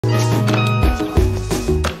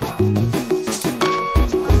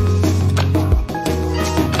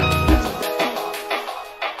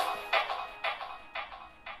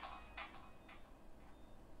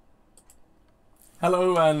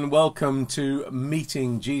Hello and welcome to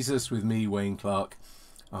Meeting Jesus with me, Wayne Clarke.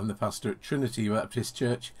 I'm the pastor at Trinity Baptist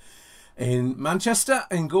Church in Manchester,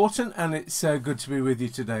 in Gorton, and it's good to be with you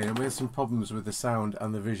today. And we had some problems with the sound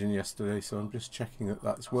and the vision yesterday, so I'm just checking that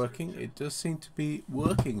that's working. It does seem to be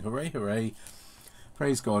working. Hooray, hooray.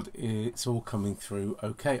 Praise God, it's all coming through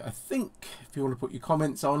okay. I think if you want to put your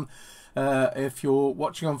comments on, if you're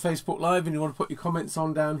watching on Facebook Live and you want to put your comments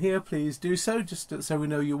on down here, please do so, just so we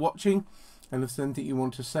know you're watching. And if there's anything you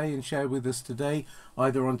want to say and share with us today,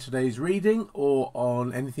 either on today's reading or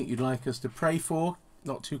on anything you'd like us to pray for,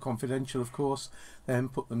 not too confidential of course, then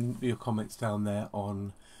put your comments down there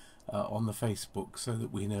on the Facebook so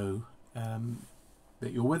that we know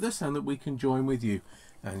that you're with us and that we can join with you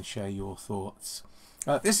and share your thoughts.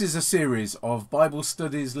 This is a series of Bible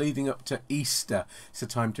studies leading up to Easter. It's a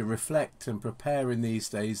time to reflect and prepare in these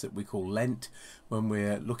days that we call Lent, when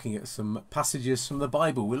we're looking at some passages from the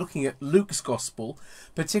Bible. We're looking at Luke's Gospel,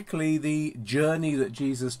 particularly the journey that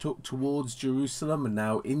Jesus took towards Jerusalem and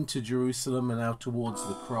now into Jerusalem and now towards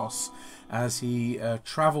the cross as he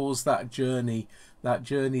travels that journey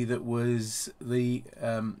that was the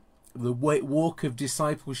walk of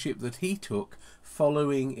discipleship that he took,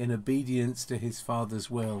 following in obedience to his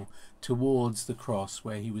Father's will towards the cross,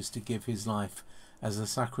 where he was to give his life as a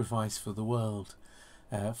sacrifice for the world,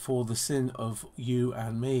 for the sin of you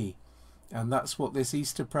and me. And that's what this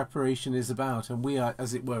Easter preparation is about. And we are,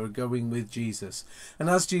 as it were, going with Jesus. And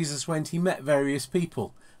as Jesus went, he met various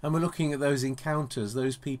people. And we're looking at those encounters,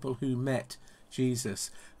 those people who met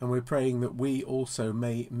Jesus. And we're praying that we also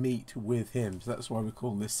may meet with him. So that's why we're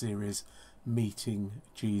calling this series Meeting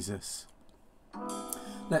Jesus.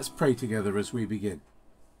 Let's pray together as we begin.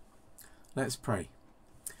 Let's pray.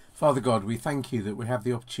 Father God, we thank you that we have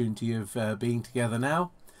the opportunity of being together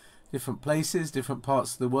now. Different places, different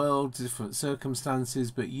parts of the world, different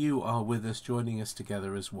circumstances, but you are with us, joining us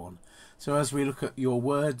together as one. So as we look at your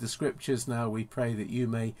word, the scriptures now, we pray that you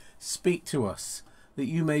may speak to us, that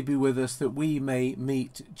you may be with us, that we may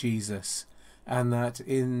meet Jesus, and that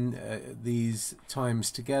in these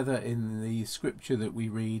times together, in the scripture that we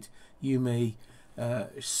read, you may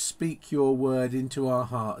speak your word into our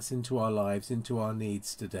hearts, into our lives, into our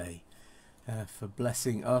needs today, for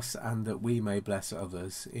blessing us and that we may bless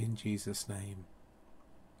others. In Jesus' name.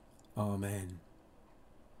 Amen.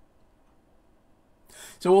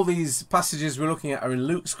 So all these passages we're looking at are in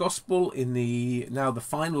Luke's Gospel, in the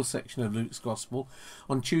final section of Luke's Gospel.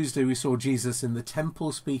 On Tuesday we saw Jesus in the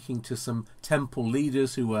temple speaking to some temple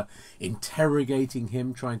leaders who were interrogating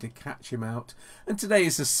him, trying to catch him out. And today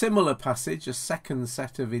is a similar passage, a second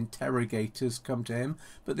set of interrogators come to him,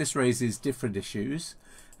 but this raises different issues.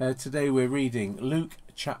 Today we're reading Luke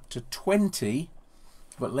chapter 20,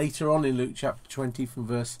 but later on in Luke chapter 20 from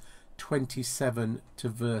verse 27 to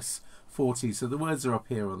verse 40. So the words are up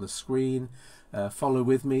here on the screen. Follow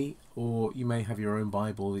with me, or you may have your own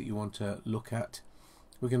Bible that you want to look at.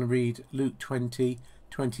 We're going to read Luke 20,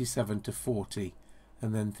 27 to 40,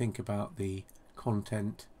 and then think about the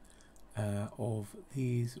content of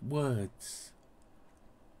these words.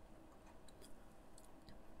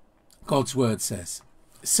 God's word says,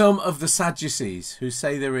 "Some of the Sadducees, who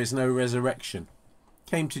say there is no resurrection,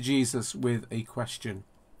 came to Jesus with a question.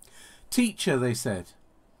 'Teacher,' they said,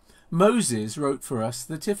 'Moses wrote for us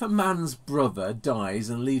that if a man's brother dies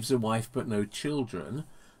and leaves a wife but no children,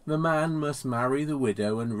 the man must marry the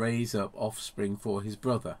widow and raise up offspring for his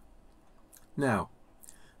brother. Now,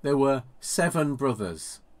 there were 7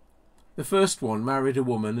 brothers. The first one married a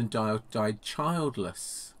woman and died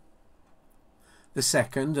childless. The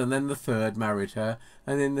second and then the third married her,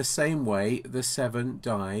 and in the same way the 7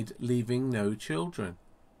 died, leaving no children.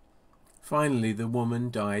 Finally, the woman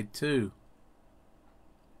died too.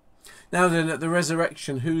 Now then, at the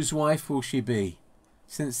resurrection, whose wife will she be,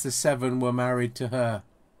 since the 7 were married to her?'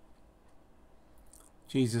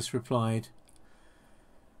 Jesus replied,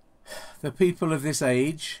 'The people of this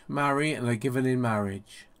age marry and are given in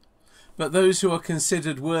marriage. But those who are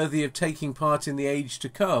considered worthy of taking part in the age to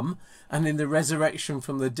come and in the resurrection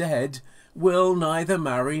from the dead will neither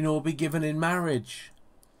marry nor be given in marriage.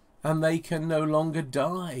 And they can no longer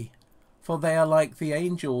die, for they are like the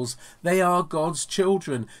angels. They are God's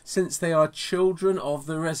children, since they are children of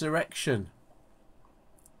the resurrection.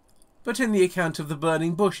 But in the account of the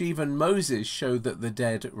burning bush, even Moses showed that the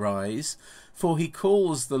dead rise, for he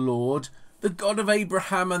calls the Lord the God of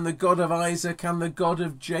Abraham and the God of Isaac and the God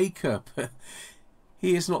of Jacob.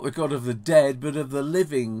 He is not the God of the dead, but of the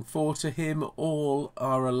living, for to him all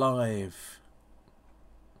are alive.'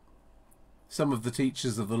 Some of the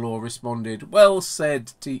teachers of the law responded, 'Well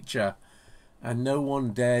said, teacher,' and no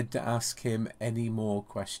one dared to ask him any more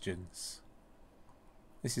questions.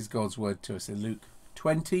 This is God's word to us in Luke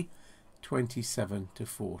 20, 27 to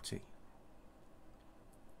 40.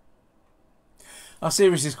 Our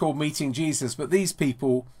series is called Meeting Jesus, but these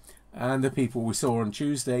people and the people we saw on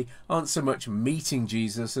Tuesday aren't so much meeting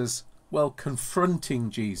Jesus as, well,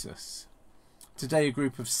 confronting Jesus. Today a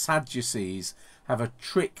group of Sadducees have a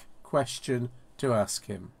trick question to ask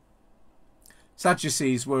him.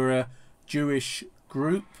 Sadducees were a Jewish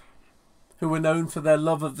group who were known for their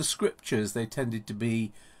love of the scriptures. They tended to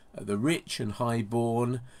be the rich and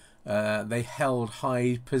high-born. They held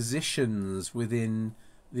high positions within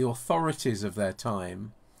the authorities of their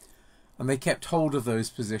time, and they kept hold of those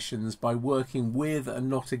positions by working with and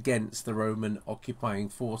not against the Roman occupying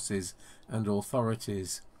forces and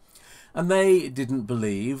authorities. And they didn't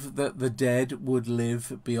believe that the dead would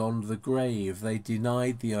live beyond the grave. They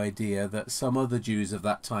denied the idea that some other Jews of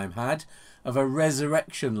that time had of a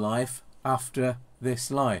resurrection life after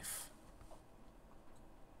this life.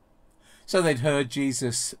 So they'd heard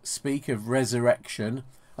Jesus speak of resurrection,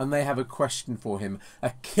 and they have a question for him,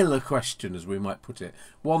 a killer question as we might put it,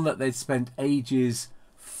 one that they'd spent ages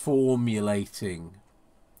formulating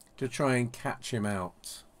to try and catch him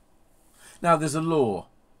out. Now there's a law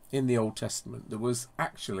in the Old Testament that was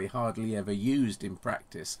actually hardly ever used in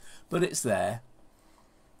practice, but it's there.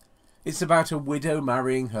 It's about a widow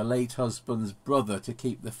marrying her late husband's brother to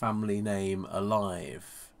keep the family name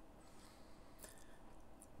alive.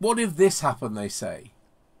 What if this happened, they say?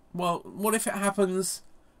 Well, what if it happens,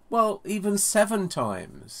 well, even 7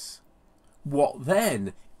 times? What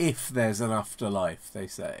then, if there's an afterlife, they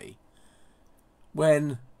say?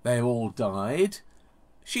 When they all died,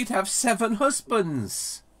 she'd have 7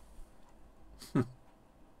 husbands.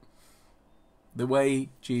 The way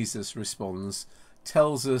Jesus responds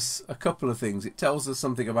tells us a couple of things. It tells us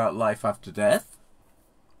something about life after death,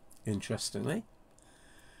 interestingly,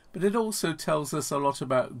 but it also tells us a lot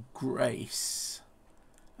about grace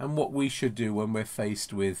and what we should do when we're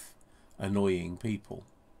faced with annoying people.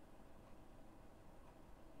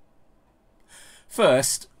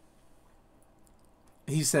 First,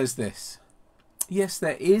 he says this: yes,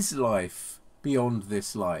 there is life beyond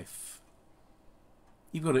this life.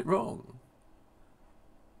 You've got it wrong.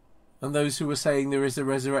 And those who are saying there is a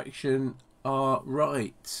resurrection are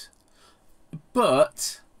right.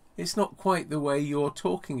 But it's not quite the way you're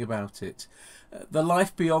talking about it. The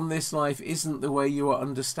life beyond this life isn't the way you are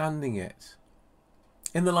understanding it.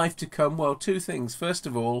 In the life to come, well, 2 things. First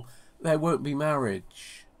of all, there won't be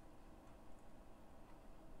marriage.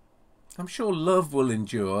 I'm sure love will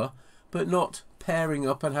endure, but not pairing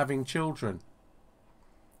up and having children.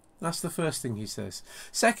 That's the first thing he says.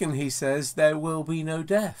 Second, he says there will be no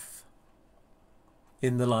death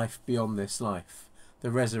in the life beyond this life, the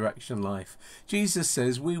resurrection life. Jesus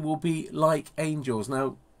says we will be like angels.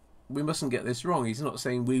 Now, we mustn't get this wrong. He's not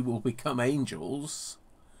saying we will become angels,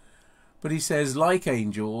 but he says like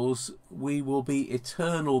angels, we will be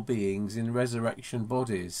eternal beings in resurrection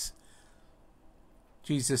bodies.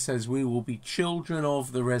 Jesus says we will be children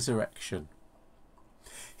of the resurrection.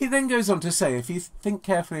 He then goes on to say, if you think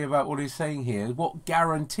carefully about what he's saying here, what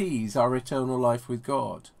guarantees our eternal life with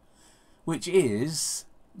God, which is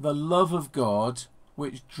the love of God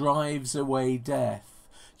which drives away death.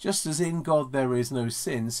 Just as in God there is no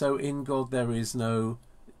sin, so in God there is no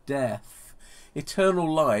death.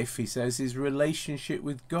 Eternal life, he says, is relationship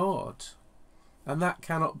with God, and that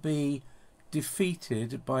cannot be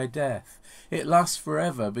defeated by death. It lasts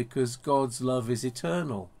forever because God's love is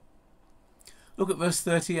eternal. Look at verse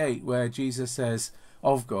 38, where Jesus says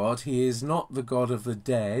of God, he is not the God of the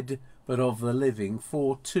dead, but of the living,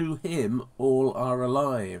 for to him all are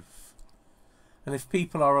alive. And if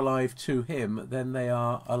people are alive to him, then they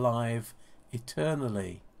are alive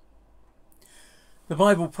eternally. The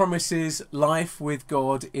Bible promises life with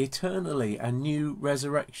God eternally, a new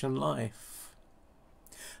resurrection life.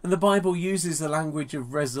 And the Bible uses the language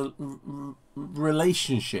of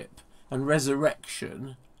relationship and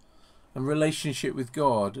resurrection and relationship with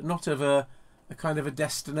God, not of a kind of a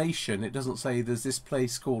destination. It doesn't say there's this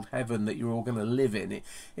place called heaven that you're all going to live in.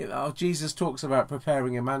 Jesus talks about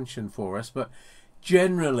preparing a mansion for us, but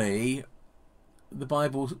generally the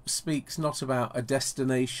Bible speaks not about a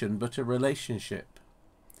destination but a relationship.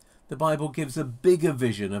 The Bible gives a bigger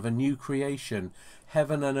vision of a new creation,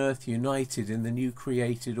 heaven and earth united in the new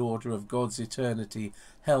created order of God's eternity,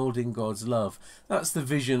 held in God's love. That's the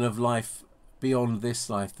vision of life beyond this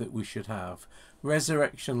life that we should have.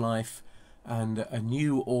 Resurrection life and a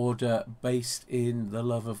new order based in the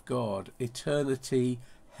love of God. Eternity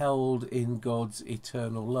held in God's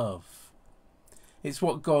eternal love. It's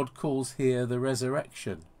what God calls here the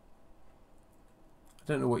resurrection. I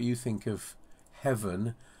don't know what you think of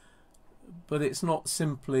heaven, but it's not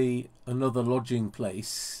simply another lodging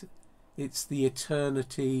place. It's the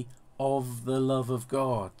eternity of the love of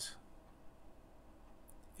God.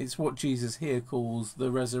 It's what Jesus here calls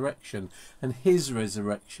the resurrection. And his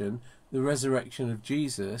resurrection, the resurrection of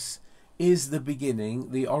Jesus, is the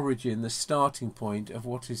beginning, the origin, the starting point of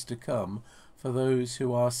what is to come for those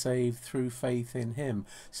who are saved through faith in him.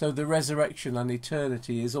 So the resurrection and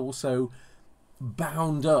eternity is also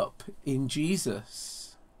bound up in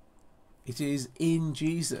Jesus. It is in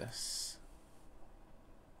Jesus,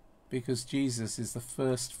 because Jesus is the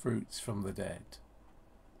first fruits from the dead.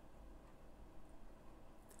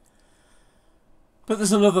 But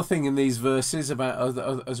there's another thing in these verses about,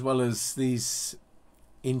 as well as these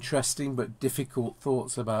interesting but difficult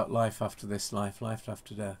thoughts about life after this life, life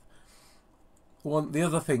after death. The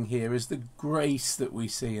other thing here is the grace that we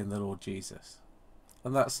see in the Lord Jesus.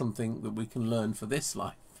 And that's something that we can learn for this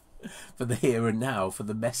life, for the here and now, for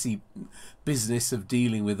the messy business of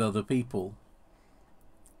dealing with other people.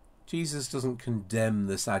 Jesus doesn't condemn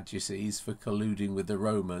the Sadducees for colluding with the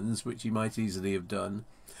Romans, which he might easily have done.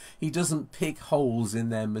 He doesn't pick holes in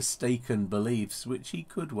their mistaken beliefs, which he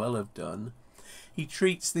could well have done. He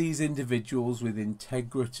treats these individuals with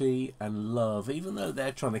integrity and love, even though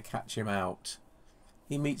they're trying to catch him out.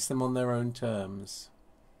 He meets them on their own terms.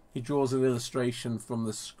 He draws an illustration from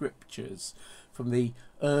the scriptures, from the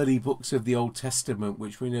early books of the Old Testament,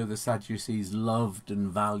 which we know the Sadducees loved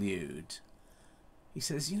and valued. He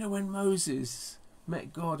says, you know, when Moses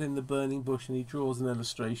met God in the burning bush, and he draws an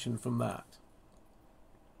illustration from that.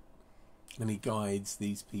 And he guides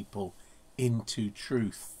these people into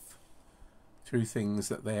truth through things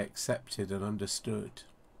that they accepted and understood.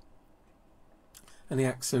 And he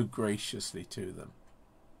acts so graciously to them.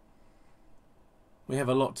 We have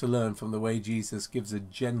a lot to learn from the way Jesus gives a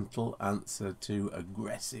gentle answer to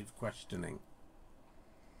aggressive questioning.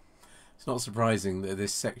 It's not surprising that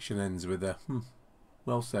this section ends with a,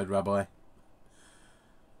 well said, Rabbi.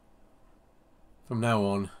 From now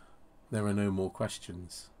on, there are no more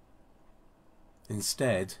questions.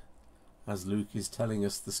 Instead, as Luke is telling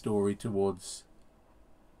us the story towards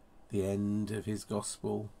the end of his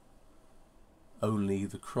gospel, only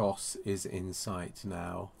the cross is in sight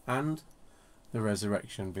now, and the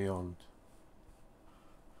resurrection beyond.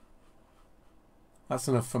 That's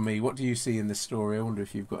enough for me. What do you see in this story? I wonder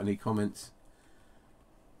if you've got any comments.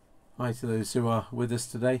 Hi to those who are with us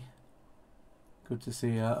today. Good to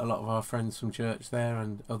see a lot of our friends from church there,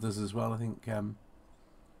 and others as well. I think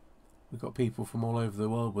we've got people from all over the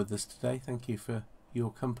world with us today. Thank you for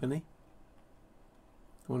your company.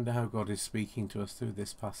 I wonder how God is speaking to us through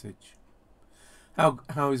this passage.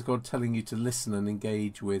 How is God telling you to listen and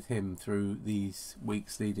engage with him through these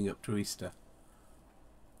weeks leading up to Easter?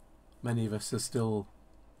 Many of us are still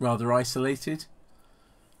rather isolated.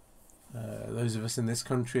 Those of us in this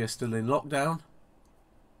country are still in lockdown.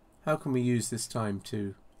 How can we use this time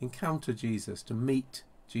to encounter Jesus, to meet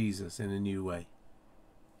Jesus in a new way?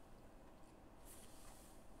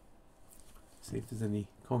 See if there's any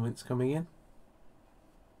comments coming in.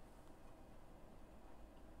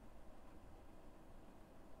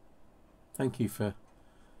 Thank you for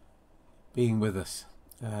being with us.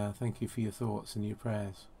 Thank you for your thoughts and your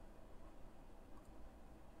prayers.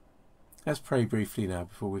 Let's pray briefly now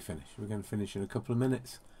before we finish. We're going to finish in a couple of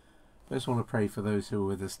minutes. I just want to pray for those who are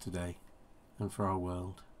with us today and for our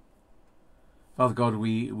world. Father God,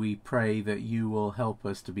 we pray that you will help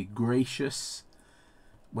us to be gracious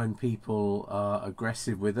when people are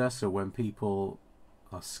aggressive with us, or when people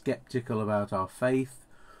are skeptical about our faith,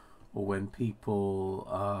 or when people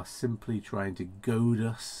are simply trying to goad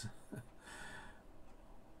us,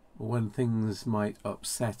 or when things might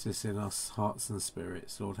upset us in our hearts and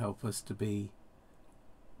spirits. Lord, help us to be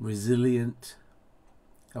resilient,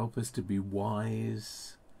 help us to be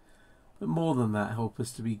wise, but more than that, help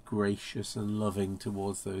us to be gracious and loving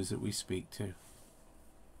towards those that we speak to.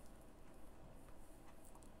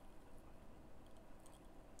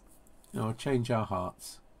 Lord, change our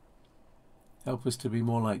hearts. Help us to be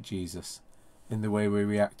more like Jesus in the way we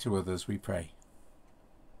react to others, we pray.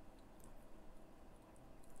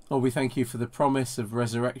 Lord, we thank you for the promise of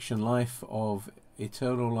resurrection life, of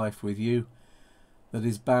eternal life with you, that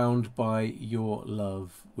is bound by your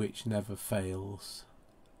love, which never fails.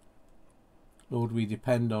 Lord, we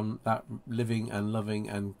depend on that living and loving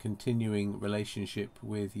and continuing relationship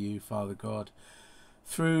with you, Father God,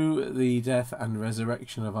 through the death and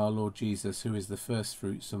resurrection of our Lord Jesus, who is the first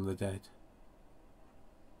fruits from the dead.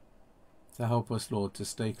 So help us, Lord, to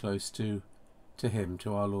stay close to him,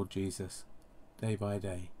 to our Lord Jesus, day by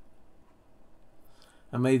day.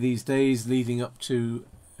 And may these days leading up to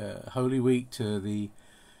Holy Week, to the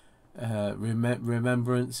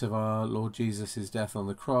remembrance of our Lord Jesus' death on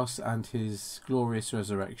the cross and his glorious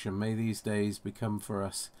resurrection. May these days become for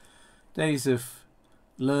us days of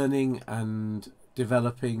learning and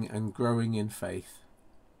developing and growing in faith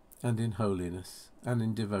and in holiness and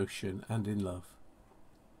in devotion and in love.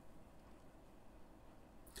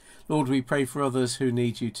 Lord, we pray for others who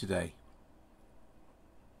need you today.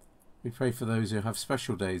 We pray for those who have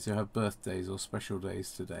special days, who have birthdays or special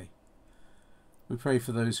days today. We pray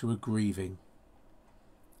for those who are grieving.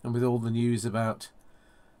 And with all the news about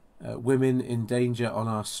women in danger on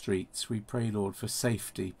our streets, we pray, Lord, for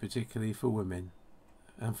safety, particularly for women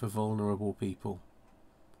and for vulnerable people.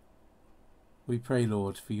 We pray,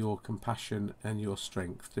 Lord, for your compassion and your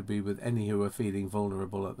strength to be with any who are feeling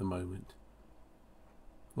vulnerable at the moment.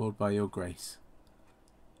 Lord, by your grace,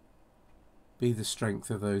 be the strength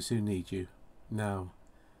of those who need you now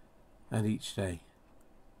and each day.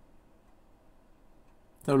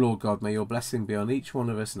 O Lord God, may your blessing be on each one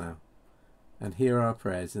of us now, and hear our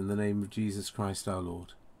prayers in the name of Jesus Christ our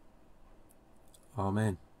Lord.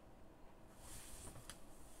 Amen.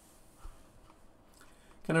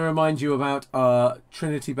 Can I remind you about our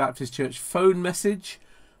Trinity Baptist Church phone message,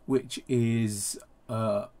 which is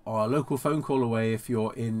our local phone call away if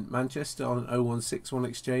you're in Manchester on 0161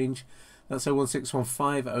 exchange. That's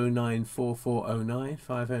 01615 509 4409,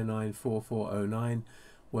 509 4409,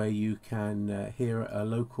 where you can hear a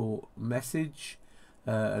local message,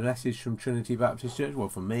 a message from Trinity Baptist Church, well,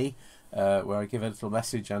 from me, where I give a little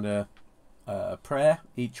message and a prayer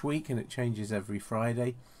each week, and it changes every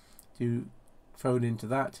Friday. Do phone into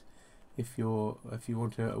that if you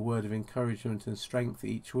want a word of encouragement and strength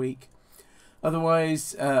each week.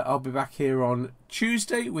 Otherwise, I'll be back here on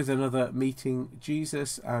Tuesday with another Meeting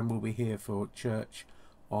Jesus, and we'll be here for church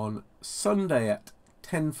on Sunday at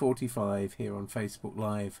 10:45 here on Facebook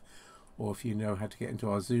Live. Or if you know how to get into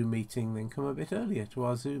our Zoom meeting, then come a bit earlier to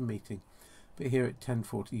our Zoom meeting. But here at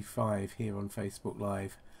 10:45 here on Facebook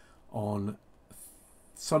Live on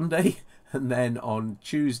Sunday, and then on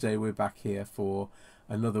Tuesday we're back here for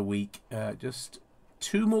another week. Just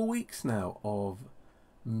 2 more weeks now of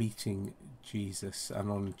Meeting Jesus,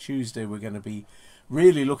 and on Tuesday we're going to be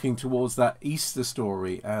really looking towards that Easter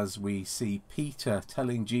story as we see Peter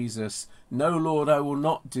telling Jesus, "No, Lord, I will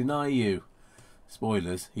not deny you."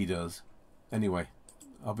 Spoilers, he does. Anyway,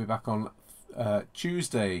 I'll be back on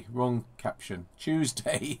Tuesday, wrong caption,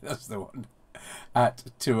 Tuesday, that's the one, at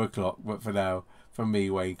 2 o'clock. But for now, from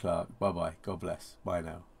me, Wayne Clarke, bye bye, God bless, bye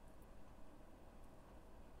now.